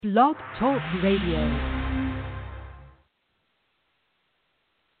Blog Talk Radio.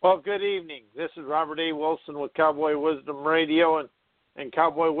 Well, good evening. This is Robert A. Wilson with Cowboy Wisdom Radio and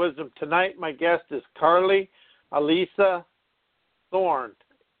Cowboy Wisdom. Tonight, my guest is Carly Alyssa Thorne.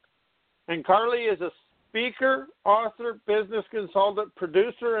 And Carly is a speaker, author, business consultant,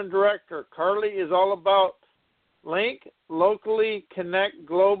 producer, and director. Carly is all about link, locally, connect,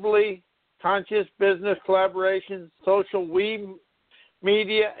 globally, conscious business collaboration, social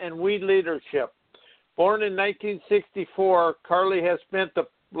media, and we leadership. Born in 1964, Carly has spent the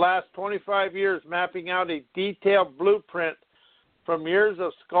last 25 years mapping out a detailed blueprint from years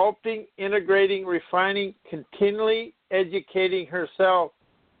of sculpting, integrating, refining, continually educating herself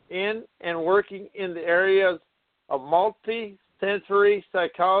in and working in the areas of multi-sensory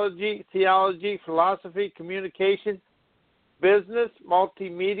psychology, theology, philosophy, communication, business,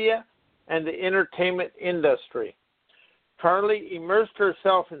 multimedia, and the entertainment industry. Carly immersed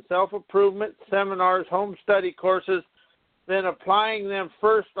herself in self-improvement seminars, home study courses, then applying them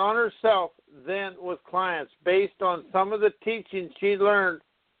first on herself, then with clients, based on some of the teachings she learned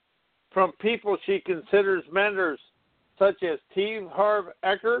from people she considers mentors, such as Harv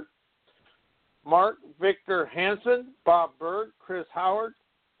Eker, Victor Hansen, Bob Burg, Chris Howard,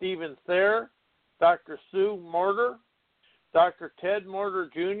 Stephen Thayer, Dr. Sue Morter, Dr. Ted Morter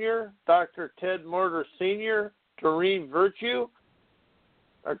Jr., Dr. Ted Morter Sr., Doreen Virtue,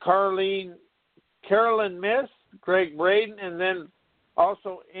 Carolyn Myss, Gregg Braden, and then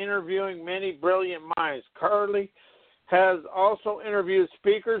also interviewing many brilliant minds. Carly has also interviewed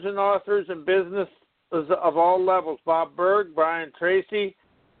speakers and authors and businesses of all levels: Bob Burg, Tracy,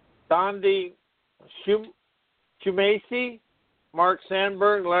 Dondi Scumaci, Mark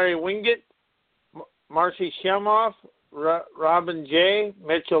Sanborn, Larry Winget, Marci Shimoff, Robin J.,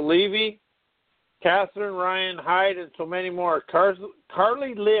 Mitchell Levy, Catherine, Ryan Hyde, and so many more.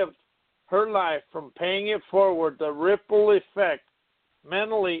 Carly lived her life from paying it forward, the ripple effect,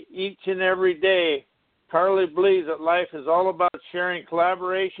 mentally each and every day. Carly believes that life is all about sharing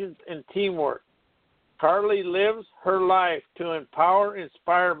collaborations and teamwork. Carly lives her life to empower,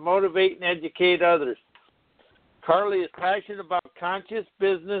 inspire, motivate, and educate others. Carly is passionate about conscious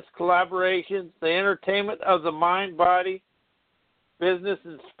business collaborations, the entertainment of the mind, body, business,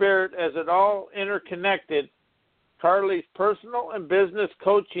 and spirit, as it all interconnected. Carly's personal and business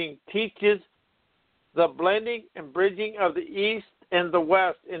coaching teaches the blending and bridging of the East and the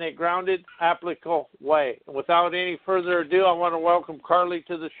West in a grounded, applicable way. And without any further ado, I want to welcome Carly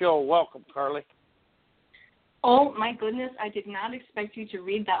to the show. Welcome, Carly. Oh, my goodness, I did not expect you to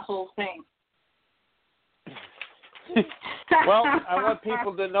read that whole thing. Well, I want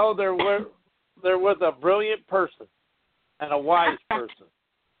people to know they're with a brilliant person and a wise person.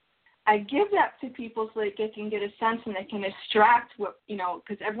 I give that to people so they can get a sense and they can extract what,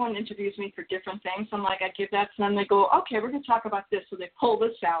 because everyone interviews me for different things. I'm like, I give that to them. They go, okay, we're going to talk about this. So they pull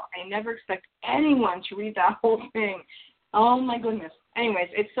this out. I never expect anyone to read that whole thing. Oh, my goodness. Anyways,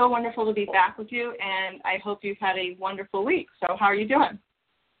 it's so wonderful to be back with you, and I hope you've had a wonderful week. So how are you doing?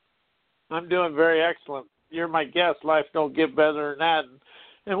 I'm doing very excellent. You're my guest. Life don't get better than that.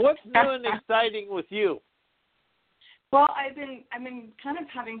 And what's new and exciting with you? Well, I've been kind of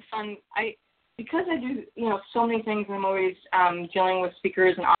having fun. Because I do so many things, and I'm always dealing with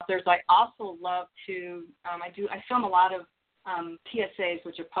speakers and authors. I also love to I film a lot of PSAs,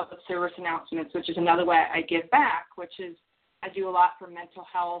 which are public service announcements, which is another way I give back. Which is I do a lot for mental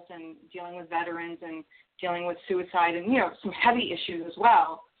health and dealing with veterans and dealing with suicide and some heavy issues as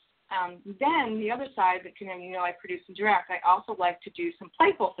well. Then the other side that I produce and direct, I also like to do some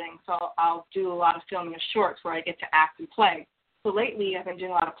playful things. So I'll do a lot of filming of shorts where I get to act and play. So lately I've been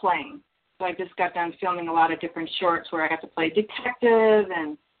doing a lot of playing. So I just got done filming a lot of different shorts where I got to play detective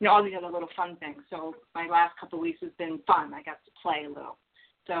and all these other little fun things. So my last couple of weeks has been fun. I got to play a little.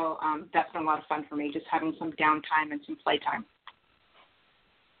 So that's been a lot of fun for me, just having some downtime and some playtime.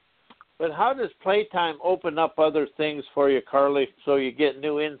 But how does playtime open up other things for you, Carly, so you get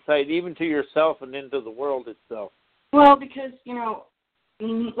new insight even to yourself and into the world itself? Well, because, a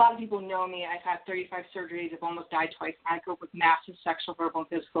lot of people know me. I've had 35 surgeries. I've almost died twice. I grew up with massive sexual, verbal, and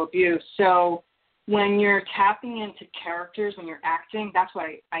physical abuse. So when you're tapping into characters, when you're acting, that's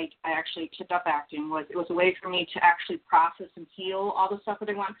why I actually took up acting. It was a way for me to actually process and heal all the stuff that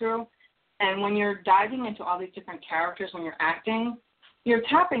I went through. And when you're diving into all these different characters when you're acting, you're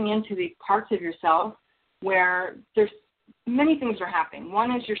tapping into the parts of yourself where there's many things are happening. One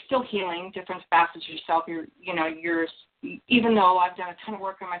is you're still healing different facets of yourself. You're even though I've done a ton of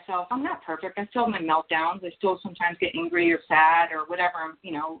work on myself, I'm not perfect. I still have my meltdowns. I still sometimes get angry or sad or whatever,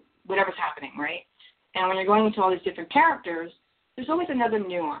 whatever's happening, right? And when you're going into all these different characters, there's always another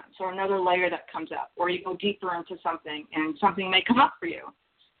nuance or another layer that comes up, or you go deeper into something and something may come up for you.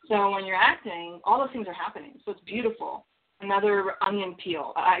 So when you're acting, all those things are happening. So it's beautiful. Another onion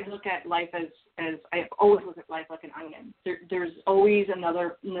peel. I look at life as I always look at life like an onion. There's always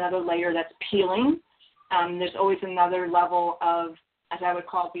another layer that's peeling. There's always another level of, as I would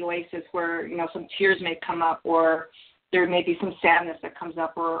call it, the oasis, where, you know, some tears may come up, or there may be some sadness that comes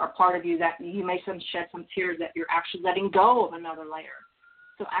up, or a part of you that you may shed some tears that you're actually letting go of another layer.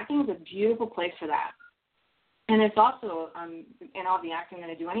 So acting is a beautiful place for that. And it's also, in all the acting that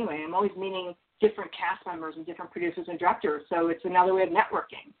I do anyway, I'm always meeting different cast members and different producers and directors. So it's another way of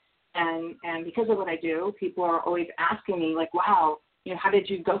networking. And because of what I do, people are always asking me, like, wow, you know, how did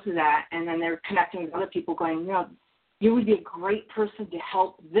you go through that? And then they're connecting with other people going, you know, you would be a great person to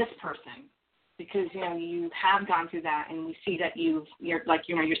help this person because, you know, you have gone through that, and we see that you're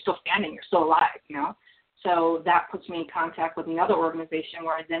still standing, you're still alive, you know. So that puts me in contact with another organization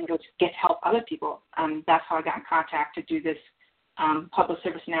where I then go to get help other people. That's how I got in contact to do this public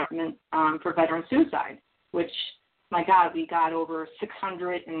service announcement for veteran suicide, which, my God, we got over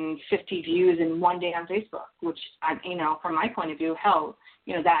 650 views in one day on Facebook, which, you know, from my point of view, hell,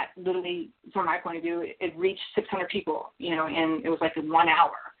 you know, that literally, from my point of view, it reached 600 people, you know, and it was like in 1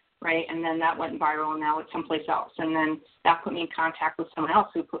 hour, right? And then that went viral, and now it's someplace else. And then that put me in contact with someone else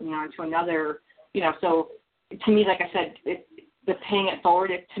who put me on to another, you know, so to me, like I said, the paying it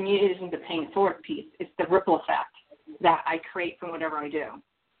forward, to me, it isn't the paying it forward piece. It's the ripple effect that I create from whatever I do.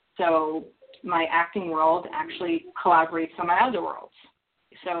 So my acting world actually collaborates on my other worlds.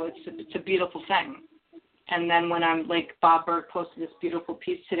 So it's a beautiful thing. And then when I'm like, Bob Burg posted this beautiful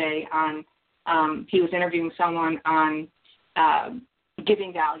piece today on, he was interviewing someone on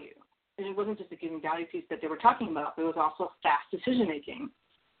giving value. And it wasn't just a giving value piece that they were talking about, but it was also fast decision making.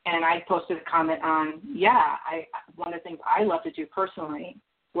 And I posted a comment on, one of the things I love to do personally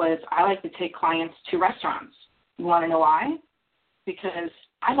was I like to take clients to restaurants. You want to know why? Because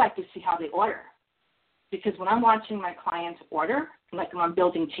I like to see how they order. Because when I'm watching my clients order, like when I'm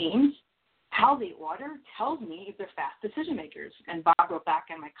building teams, how they order tells me if they're fast decision makers. And Bob wrote back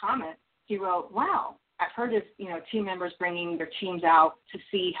in my comment, he wrote, wow, I've heard of, you know, team members bringing their teams out to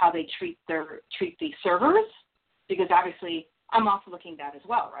see how they treat the servers, because obviously I'm also looking at that as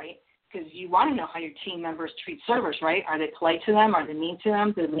well, right? Because you want to know how your team members treat servers, right? Are they polite to them? Are they mean to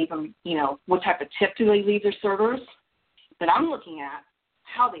them? Do they leave them, you know, what type of tip do they leave their servers? But I'm looking at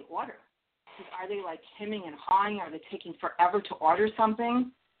how they order. Are they like hemming and hawing? Are they taking forever to order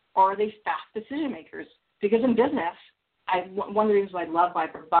something? Or are they fast decision makers? Because in business, one of the reasons I love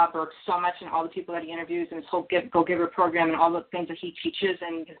Bob Burg so much and all the people that he interviews and his whole Go Giver program and all the things that he teaches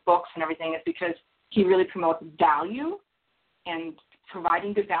and his books and everything is because he really promotes value and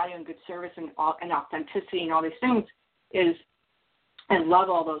providing good value and good service and authenticity and all these things is, I love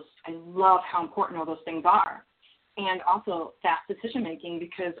all those. I love how important all those things are. And also fast decision making,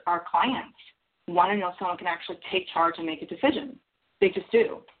 because our clients want to know someone can actually take charge and make a decision. They just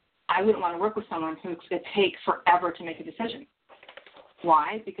do. I wouldn't want to work with someone who's going to take forever to make a decision.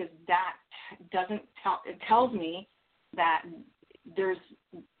 Why? Because that it tells me that they're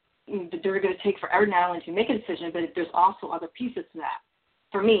going to take forever not only to make a decision, but there's also other pieces to that.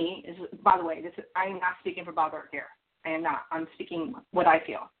 For me, by the way, I am not speaking for Bob Burg here. I am not. I'm speaking what I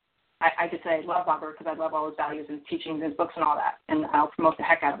feel. I could say I love Bob Burg because I love all his values and teachings and his books and all that, and I'll promote the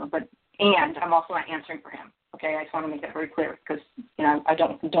heck out of him. And I'm also not answering for him. Okay, I just want to make that very clear because, you know, I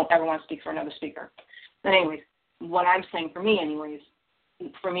don't ever want to speak for another speaker. But anyways, what I'm saying for me,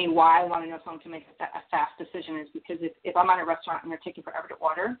 why I want to know someone can make a fast decision is because if I'm at a restaurant and they're taking forever to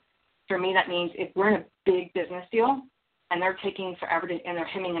order, for me that means if we're in a big business deal and they're taking forever and they're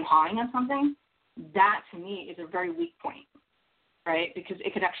hemming and hawing on something, that to me is a very weak point, right? Because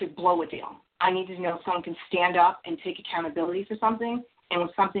it could actually blow a deal. I need to know someone can stand up and take accountability for something, and when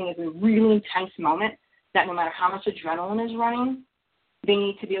something is a really intense moment, that no matter how much adrenaline is running, they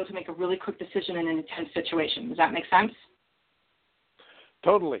need to be able to make a really quick decision in an intense situation. Does that make sense?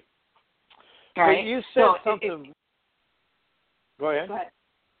 Totally. All right. But you said something. Go ahead. Go ahead.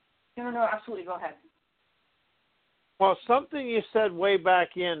 No, absolutely. Go ahead. Well, something you said way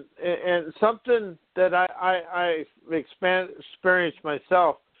back in, and something that I experienced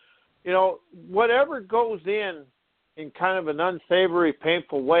myself, you know, whatever goes in kind of an unsavory,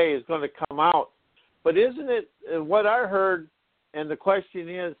 painful way is going to come out. But isn't it, what I heard, and the question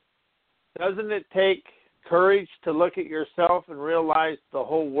is, doesn't it take courage to look at yourself and realize the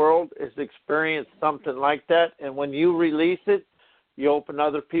whole world has experienced something like that, and when you release it, you open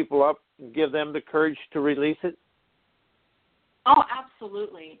other people up and give them the courage to release it? Oh,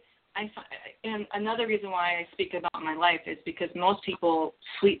 absolutely. and another reason why I speak about my life is because most people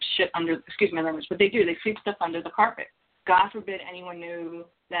sweep shit under, excuse my language, but they do. They sweep stuff under the carpet. God forbid anyone knew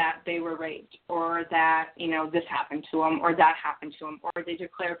that they were raped, or that, this happened to them, or that happened to them, or they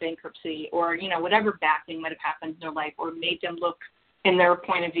declare bankruptcy, or, whatever bad thing might have happened in their life, or made them look, in their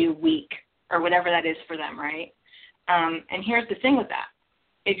point of view, weak, or whatever that is for them, right? And here's the thing with that.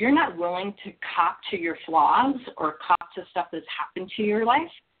 If you're not willing to cop to your flaws or cop to stuff that's happened to your life,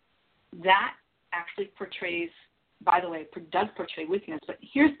 that actually portrays, by the way, does portray weakness. But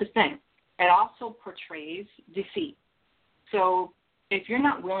here's the thing. It also portrays deceit. So if you're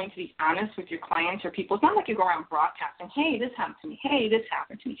not willing to be honest with your clients or people, it's not like you go around broadcasting, hey, this happened to me, hey, this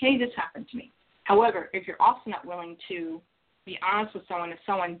happened to me, hey, this happened to me. However, if you're also not willing to be honest with someone, if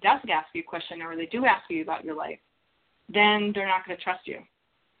someone does ask you a question or they do ask you about your life, then they're not going to trust you.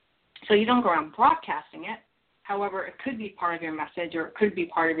 So you don't go around broadcasting it. However, it could be part of your message, or it could be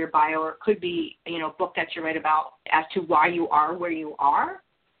part of your bio, or it could be, a book that you write about as to why you are where you are.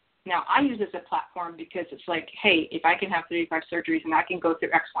 Now, I use this as a platform because it's like, hey, if I can have 35 surgeries and I can go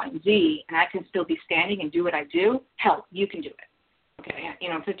through X, Y, and Z, and I can still be standing and do what I do, hell, you can do it. Okay,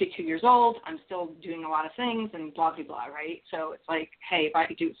 I'm 52 years old. I'm still doing a lot of things and blah, blah, blah, right? So it's like, hey, if I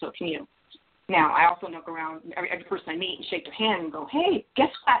could do it, so can you. Now, I also don't go around every person I meet and shake their hand and go, hey, guess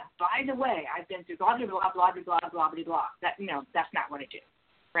what? By the way, I've been through blah, blah, blah, blah, blah, blah, blah, blah, blah. That's not what I do,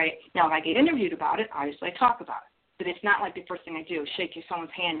 right? Now, if I get interviewed about it, obviously I talk about it. But it's not like the first thing I do is shake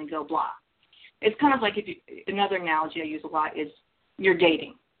someone's hand and go blah. It's kind of like another analogy I use a lot is you're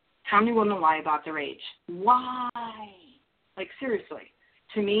dating. How many women lie about their age? Why? Like, seriously.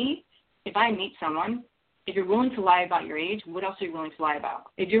 To me, if I meet someone, if you're willing to lie about your age, what else are you willing to lie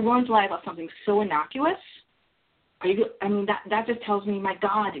about? If you're willing to lie about something so innocuous, that just tells me, my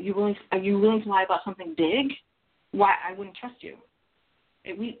God, are you willing to lie about something big? Why? I wouldn't trust you.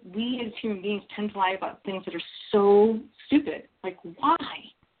 We as human beings tend to lie about things that are so stupid. Like, why?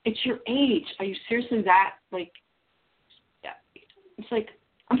 It's your age. Are you seriously that, like, it's like,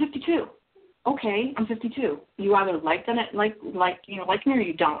 I'm 52. Okay, I'm 52. You either like me or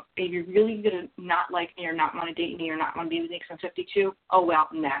you don't. If you're really going to not like me or not want to date me or not want to be with me because I'm 52, oh, well,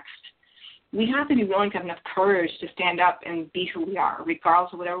 next. We have to be willing to have enough courage to stand up and be who we are,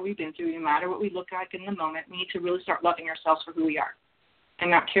 regardless of whatever we've been through, no matter what we look like in the moment. We need to really start loving ourselves for who we are and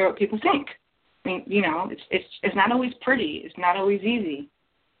not care what people think. I mean, it's not always pretty. It's not always easy.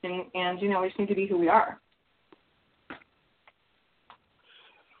 And we just need to be who we are.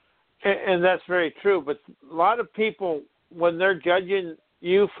 And that's very true. But a lot of people, when they're judging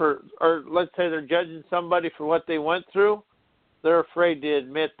you or let's say they're judging somebody for what they went through, they're afraid to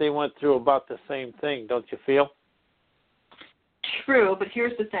admit they went through about the same thing, don't you feel? True, but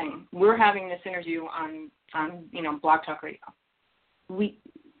here's the thing. We're having this interview on Blog Talk Radio.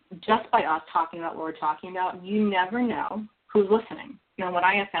 Just by us talking about what we're talking about, you never know who's listening. What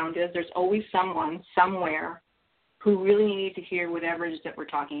I have found is there's always someone somewhere who really needs to hear whatever it is that we're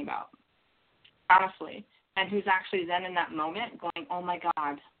talking about, honestly, and who's actually then in that moment going, oh, my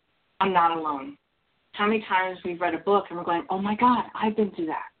God, I'm not alone. How many times we've read a book and we're going, oh, my God, I've been through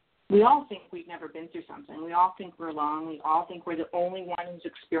that. We all think we've never been through something. We all think we're alone. We all think we're the only one who's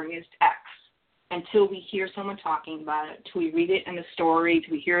experienced X until we hear someone talking about it, till we read it in a story,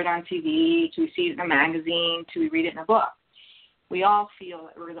 till we hear it on TV, till we see it in a magazine, till we read it in a book. We all feel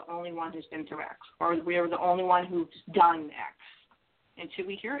that we're the only one who's been through X, or we're the only one who's done X, until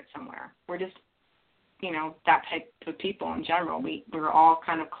we hear it somewhere. We're just, that type of people in general. We're all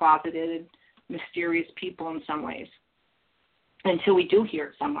kind of closeted, mysterious people in some ways, until we do hear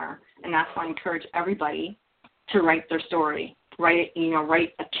it somewhere. And that's why I encourage everybody to write their story, write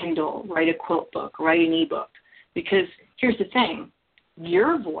a Kindle, write a quilt book, write an ebook. Because here's the thing,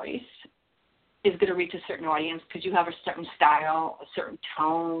 your voice is going to reach a certain audience because you have a certain style, a certain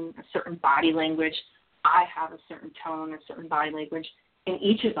tone, a certain body language. I have a certain tone, a certain body language, and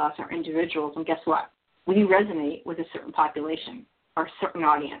each of us are individuals. And guess what? We resonate with a certain population or a certain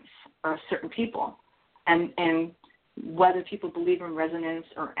audience or certain people. And whether people believe in resonance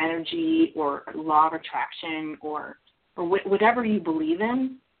or energy or law of attraction or whatever you believe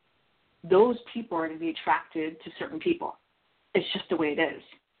in, those people are going to be attracted to certain people. It's just the way it is.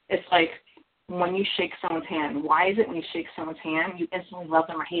 It's like when you shake someone's hand. Why is it when you shake someone's hand, you instantly love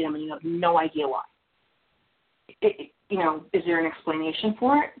them or hate them and you have no idea why? Is there an explanation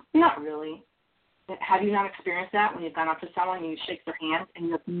for it? Not really. Have you not experienced that when you've gone up to someone and you shake their hand and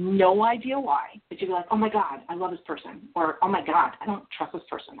you have no idea why? But you're like, oh, my God, I love this person. Or, oh, my God, I don't trust this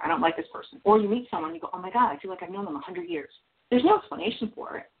person. I don't like this person. Or you meet someone and you go, oh, my God, I feel like I've known them 100 years. There's no explanation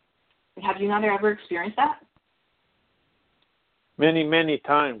for it. Have you not ever experienced that? many, many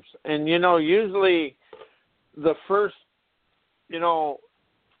times. And, usually the first,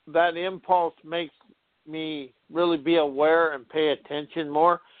 that impulse makes me really be aware and pay attention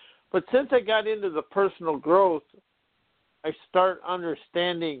more. But since I got into the personal growth, I start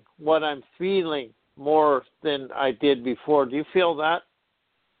understanding what I'm feeling more than I did before. Do you feel that?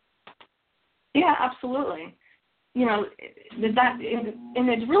 Yeah, absolutely. That, and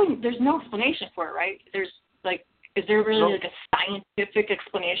it's really, there's no explanation for it, right? Is there really a scientific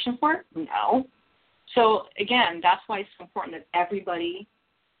explanation for it? No. So again, that's why it's important that everybody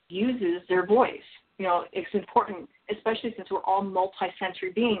uses their voice. It's important, especially since we're all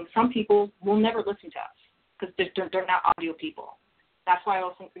multi-sensory beings. Some people will never listen to us because they're not audio people. That's why I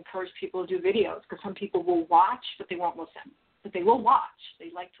also encourage people to do videos, because some people will watch, but they won't listen. But they will watch.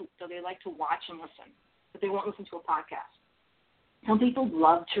 They like to watch and listen, but they won't listen to a podcast. Some people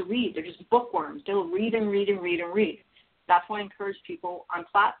love to read. They're just bookworms. They'll read and read and read and read. That's why I encourage people on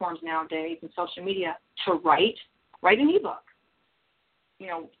platforms nowadays and social media to write an ebook.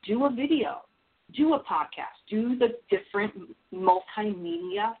 Do a video, do a podcast, do the different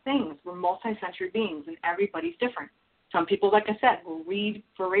multimedia things. We're multi-sensory beings, and everybody's different. Some people, like I said, will read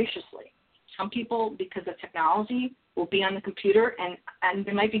voraciously. Some people, because of technology, will be on the computer, and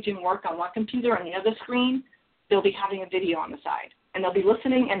they might be doing work on one computer, on the other screen, they'll be having a video on the side, and they'll be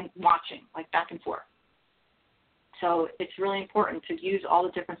listening and watching, like back and forth. So it's really important to use all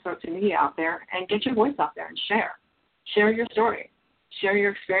the different sorts of media out there and get your voice out there and share. Share your story. Share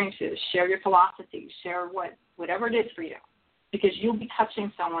your experiences. Share your philosophy. Share whatever it is for you, because you'll be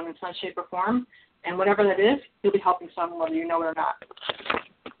touching someone in some shape or form, and whatever that is, you'll be helping someone whether you know it or not.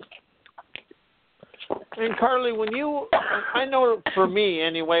 And Carly, I know for me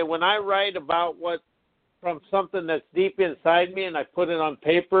anyway, when I write about from something that's deep inside me and I put it on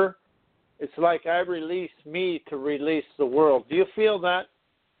paper, it's like I release me to release the world. Do you feel that?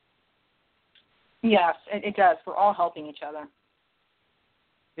 Yes, it does. We're all helping each other.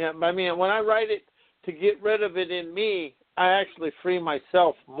 Yeah, I mean, when I write it to get rid of it in me, I actually free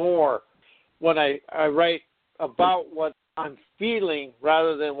myself more when I write about what I'm feeling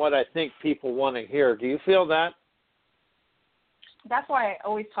rather than what I think people want to hear. Do you feel that? That's why I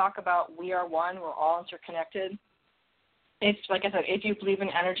always talk about we are one. We're all interconnected. It's like I said, if you believe in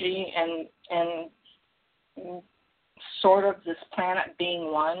energy and sort of this planet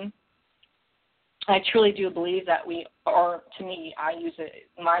being one, I truly do believe that to me, I use it,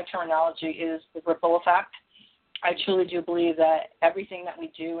 my terminology is the ripple effect. I truly do believe that everything that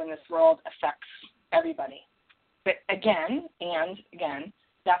we do in this world affects everybody. But again,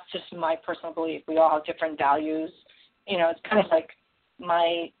 that's just my personal belief. We all have different values. It's kind of like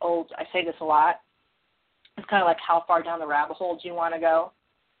I say this a lot, it's kind of like how far down the rabbit hole do you want to go?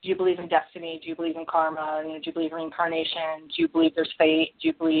 Do you believe in destiny? Do you believe in karma? Do you believe in reincarnation? Do you believe there's fate? Do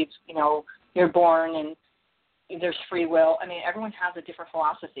you believe, you're born and there's free will? I mean, everyone has a different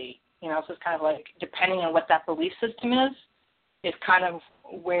philosophy. So it's kind of like, depending on what that belief system is, it's kind of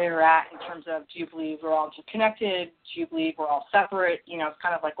where you're at in terms of, do you believe we're all interconnected? Do you believe we're all separate? It's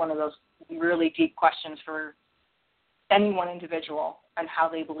kind of like one of those really deep questions for any one individual and how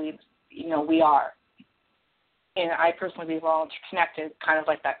they believe, we are. And I personally believe we're all interconnected, kind of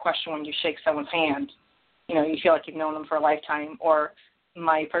like that question when you shake someone's hand. You feel like you've known them for a lifetime. Or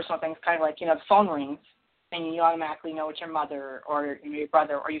my personal thing is kind of like, the phone rings and you automatically know it's your mother or your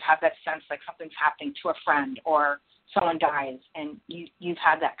brother, or you have that sense like something's happening to a friend or someone dies, and you've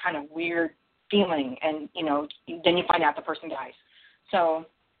had that kind of weird feeling, and, then you find out the person dies. So,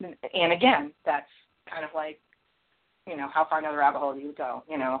 and again, that's kind of like, how far down the rabbit hole do you go?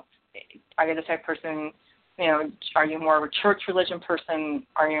 Are you the type of person, are you more of a church religion person?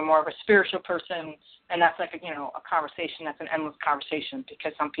 Are you more of a spiritual person? And that's like, a conversation, that's an endless conversation,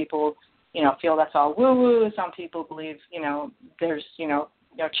 because some people, feel that's all woo-woo. Some people believe, there's,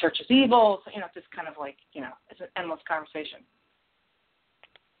 church is evil. So, it's just kind of like, it's an endless conversation.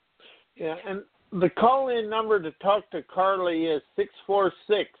 Yeah, and the call-in number to talk to Carly is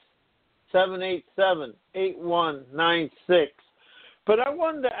 646-787-8196. But I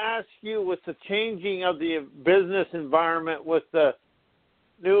wanted to ask you, with the changing of the business environment, with the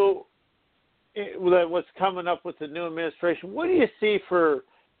new, what's coming up with the new administration, what do you see for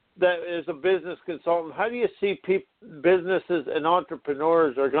that as a business consultant? How do you see businesses and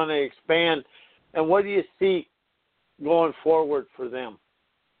entrepreneurs are going to expand, and what do you see going forward for them?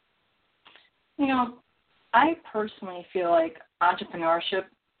 I personally feel like entrepreneurship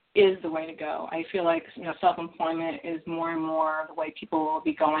is the way to go. I feel like, self-employment is more and more the way people will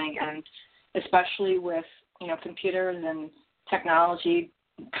be going, and especially with, computers and technology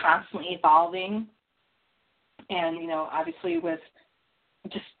constantly evolving, And, obviously with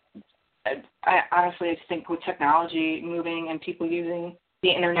just, I honestly just think with technology moving and people using the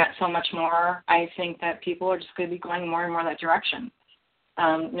internet so much more, I think that people are just going to be going more and more that direction.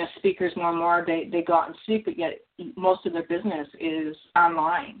 Speakers more and more, they go out and speak, but yet most of their business is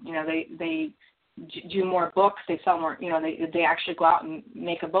online. They do more books, they sell more, they actually go out and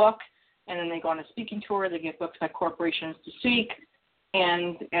make a book, and then they go on a speaking tour, they get booked by corporations to speak,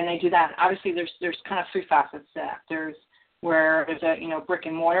 and they do that. Obviously, there's kind of three facets to that. There's where there's a, brick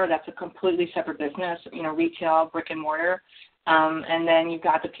and mortar, that's a completely separate business, retail, brick and mortar. And then you've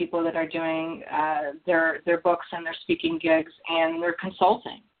got the people that are doing their books and their speaking gigs and their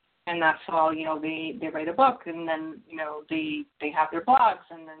consulting. And that's all, they write a book, and then, they have their blogs,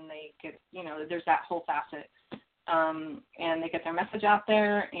 and then they get, there's that whole facet. And they get their message out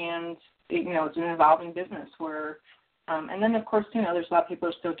there, and, it's an evolving business where, and then, of course, there's a lot of people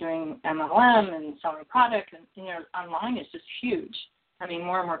who are still doing MLM and selling product, and, online is just huge. I mean,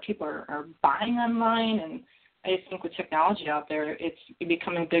 more and more people are buying online, and I just think with technology out there, it's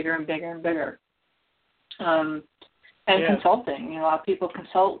becoming bigger and bigger and bigger. And consulting, a lot of people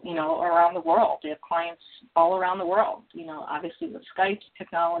consult, around the world. They have clients all around the world, obviously with Skype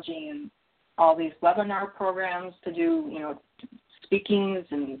technology and all these webinar programs to do, speakings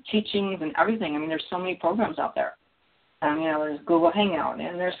and teachings and everything. I mean, there's so many programs out there. There's Google Hangout,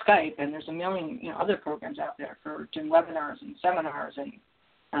 and there's Skype, and there's a million, other programs out there for doing webinars and seminars, and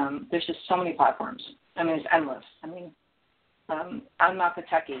there's just so many platforms. I mean, it's endless. I mean, I'm not the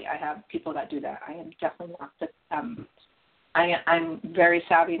techie. I have people that do that. I am definitely not the. I'm very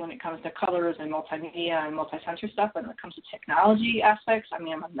savvy when it comes to colors and multimedia and multi-sensory stuff. But when it comes to technology aspects, I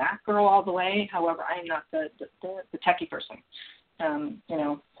mean, I'm a Mac girl all the way. However, I am not the techie person.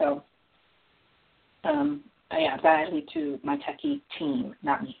 That I lead to my techie team,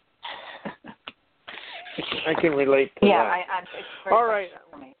 not me. I can relate to that. It's very all right.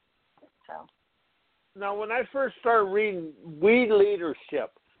 For me. So. Now, when I first started reading We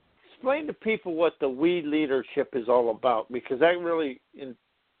Leadership, explain to people what the We Leadership is all about, because that really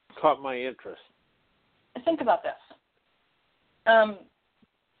caught my interest. Think about this.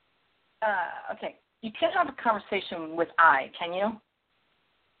 Okay, you can't have a conversation with I, can you?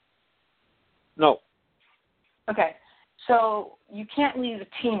 No. Okay, so you can't lead a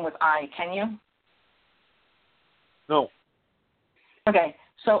team with I, can you? No. Okay,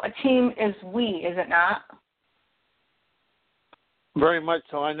 so a team is we, is it not? Very much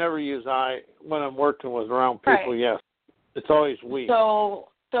so. I never use I when I'm working with around people, right. Yes. It's always we. So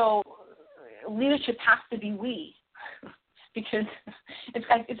leadership has to be we. Because it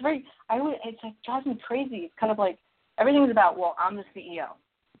drives me crazy. It's kind of like everything's about, well, I'm the CEO.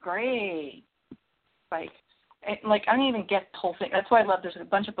 Great. I don't even get the whole thing. That's why I love there's a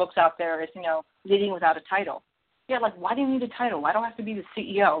bunch of books out there, leading without a title. Yeah, why do you need a title? Why do I have to be the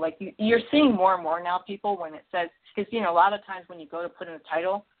CEO? You're seeing more and more now, people, when it says, because, a lot of times when you go to put in a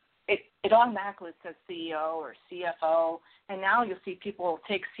title, it automatically says CEO or CFO, and now you'll see people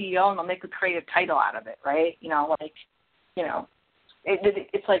take CEO and they'll make a creative title out of it, right?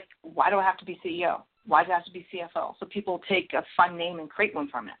 It's like, why do I have to be CEO? Why do I have to be CFO? So people take a fun name and create one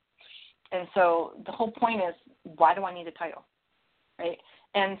from it. And so the whole point is, why do I need a title, right?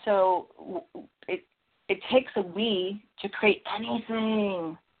 And so it takes a we to create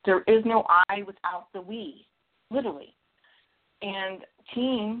anything. There is no I without the we, literally. And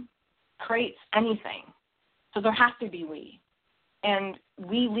team creates anything. So there has to be we. And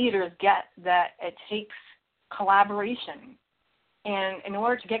we leaders get that it takes collaboration. And in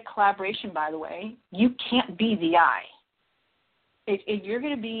order to get collaboration, by the way, you can't be the I. If you're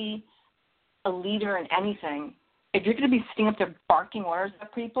going to be a leader in anything, if you're going to be sitting up there barking orders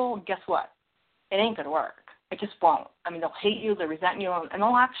at people, guess what? It ain't going to work. It just won't. I mean, they'll hate you, they'll resent you, and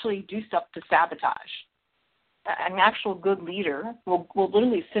they'll actually do stuff to sabotage. An actual good leader will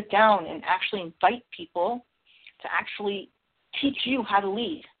literally sit down and actually invite people to actually teach you how to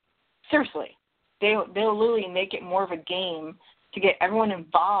lead. Seriously. They'll literally make it more of a game to get everyone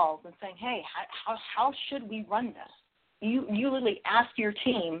involved and saying, hey, how should we run this? You literally ask your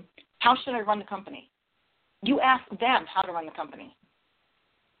team, how should I run the company? You ask them how to run the company.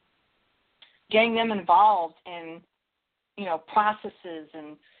 Getting them involved in, processes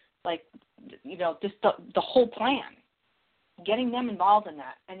and just the whole plan. Getting them involved in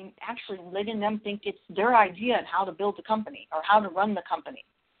that and actually letting them think it's their idea on how to build the company or how to run the company.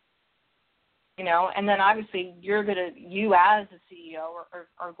 And then obviously you as the CEO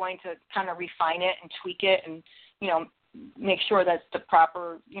are going to kind of refine it and tweak it and, make sure that's the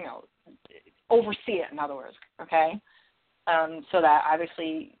proper, oversee it, in other words, okay? So that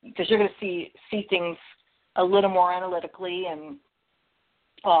obviously, because you're going to see things a little more analytically and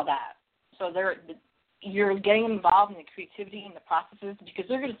all that. So you're getting involved in the creativity and the processes because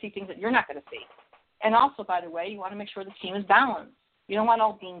they're going to see things that you're not going to see. And also, by the way, you want to make sure the team is balanced. You don't want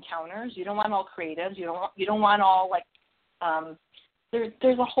all bean counters. You don't want all creatives. You don't want all like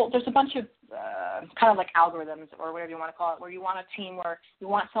there's a bunch of kind of like algorithms or whatever you want to call it, where you want a team where you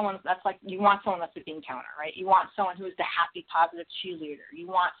want someone that's the bean counter, right? You want someone who is the happy, positive cheerleader. You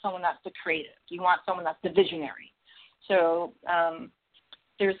want someone that's the creative. You want someone that's the visionary. So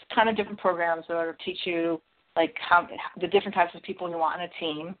there's kind of different programs that will teach you like how the different types of people you want on a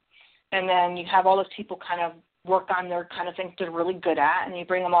team, and then you have all those people kind of work on their kind of things they're really good at, and you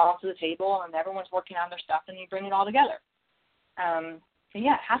bring them all to the table, and everyone's working on their stuff, and you bring it all together. So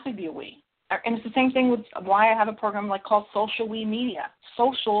yeah, it has to be a we. And it's the same thing with why I have a program like called Social We Media.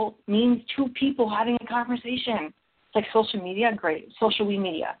 Social means two people having a conversation. It's like social media, great. Social We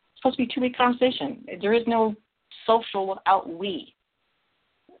Media. It's supposed to be a two-way conversation. There is no social without we,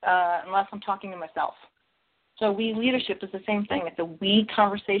 unless I'm talking to myself. So we leadership is the same thing. It's a we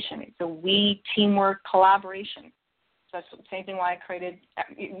conversation. It's a we teamwork collaboration. So that's the same thing why I created.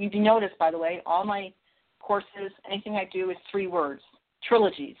 You notice, by the way, all my courses, anything I do is 3 words,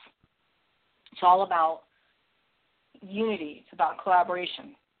 trilogies. It's all about unity. It's about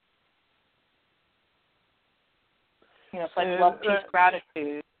collaboration. It's like love, peace,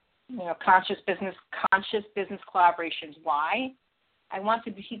 gratitude. Conscious business collaborations. Why? I want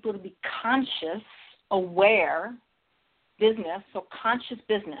people to be conscious, aware business. So conscious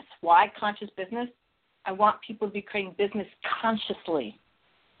business. Why conscious business? I want people to be creating business consciously.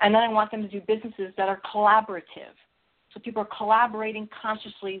 And then I want them to do businesses that are collaborative. So people are collaborating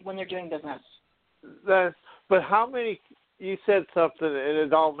consciously when they're doing business. But how many, you said something, and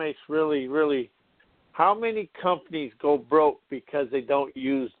it all makes really, really, how many companies go broke because they don't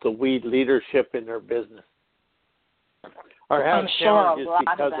use the we leadership in their business? Or have challenges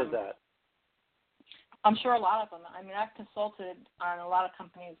because of that? I'm sure a lot of them. I mean, I've consulted on a lot of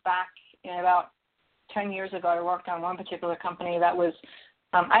companies back about 10 years ago. I worked on one particular company that was,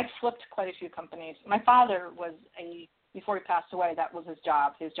 I've flipped quite a few companies. My father was before he passed away, that was his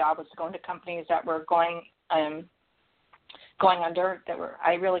job. His job was to go into companies that were going under,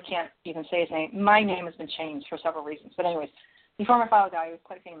 I really can't even say his name. My name has been changed for several reasons. But anyways, before my father died, he was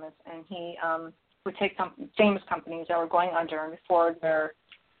quite famous, and he would take famous companies that were going under, and before their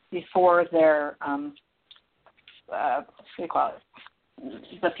what do you call it?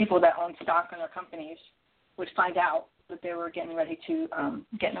 The people that owned stock in their companies would find out that they were getting ready to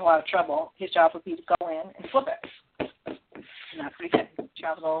get in a lot of trouble. His job would be to go in and flip it. And that's what he did. He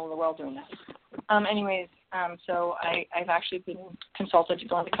traveled all over the world doing that. So I've actually been consulted to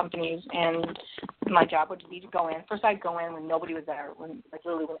go into companies, and my job would be to go in. First, I'd go in when nobody was there, when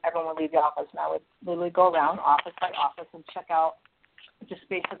everyone would leave the office, and I would literally go around office by office and check out just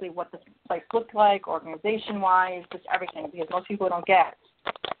basically what the place looked like, organization-wise, just everything, because most people don't get,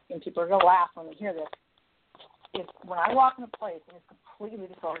 and people are going to laugh when they hear this, is when I walk in a place and it's completely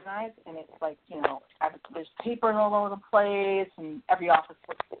disorganized, and it's like, there's paper all over the place, and every office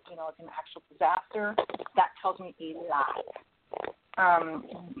looks, it's an actual disaster, that tells me a lot.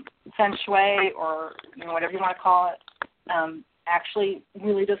 Feng Shui, or whatever you want to call it, actually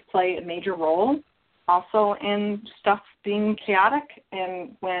really does play a major role also in stuff being chaotic.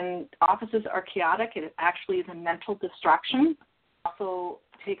 And when offices are chaotic, it actually is a mental distraction. Also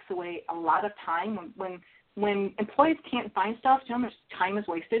takes away a lot of time. When employees can't find stuff, how much time is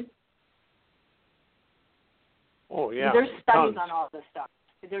wasted? Oh, yeah. There's studies on all this stuff.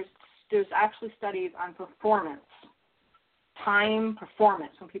 There's actually studies on performance, time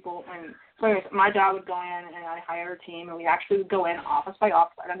performance. So anyways, my job would go in, and I hire a team, and we actually would go in office by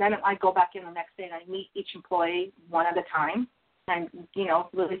office, and then I go back in the next day, and I meet each employee one at a time, and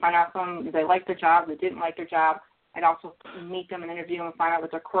really find out from them if they liked their job, they didn't like their job. I'd also meet them and interview them and find out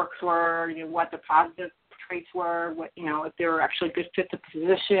what their quirks were, what the positive traits were, what if they were actually a good fit to the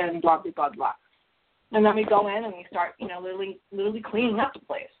position, blah blah blah blah. And then we go in and we start literally cleaning up the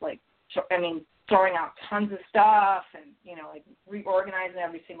place, throwing out tons of stuff and reorganizing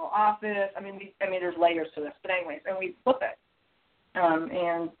every single office. There's layers to this, but anyways, and we flip it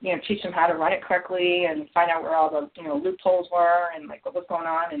and teach them how to run it correctly and find out where all the loopholes were and what was going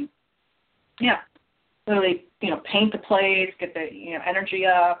on, and literally paint the place, get the energy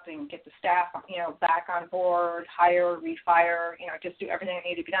up, and get the staff back on board, hire, refire, just do everything that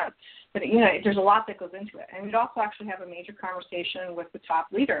needed to be done. But there's a lot that goes into it, and we'd also actually have a major conversation with the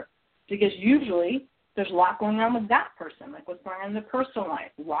top leader, because usually there's a lot going on with that person, like what's going on in their personal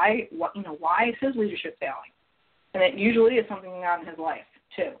life. Why is his leadership failing? And it usually is something going on in his life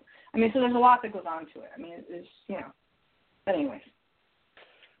too. I mean, so there's a lot that goes on to it. I mean, it's, but anyways.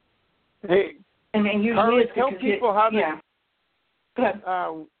 Hey, and usually Carly, it's tell people how to. Yeah. Go ahead.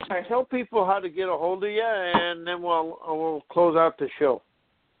 Tell people how to get a hold of you, and then we'll close out the show.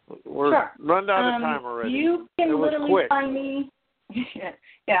 We're run out of time already. You can literally find me. Yeah.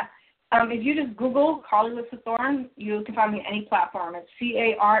 If you just Google Carly Alyssa Thorne, you can find me on any platform. It's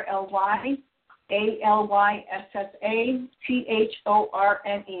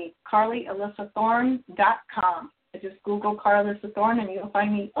CarlyAlyssatHorne, CarlyAlyssaThorne.com. Just Google Carly Alyssa Thorne, and you'll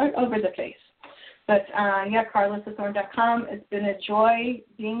find me all over the place. But, CarlyAlyssaThorne.com. It's been a joy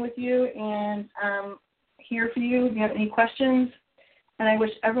being with you and here for you if you have any questions. And I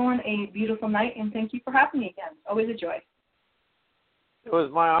wish everyone a beautiful night, and thank you for having me again. Always a joy. It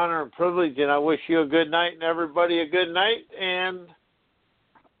was my honor and privilege, and I wish you a good night and everybody a good night, and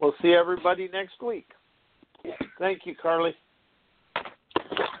we'll see everybody next week. Thank you, Carly.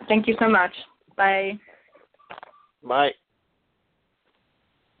 Thank you so much. Bye. Bye.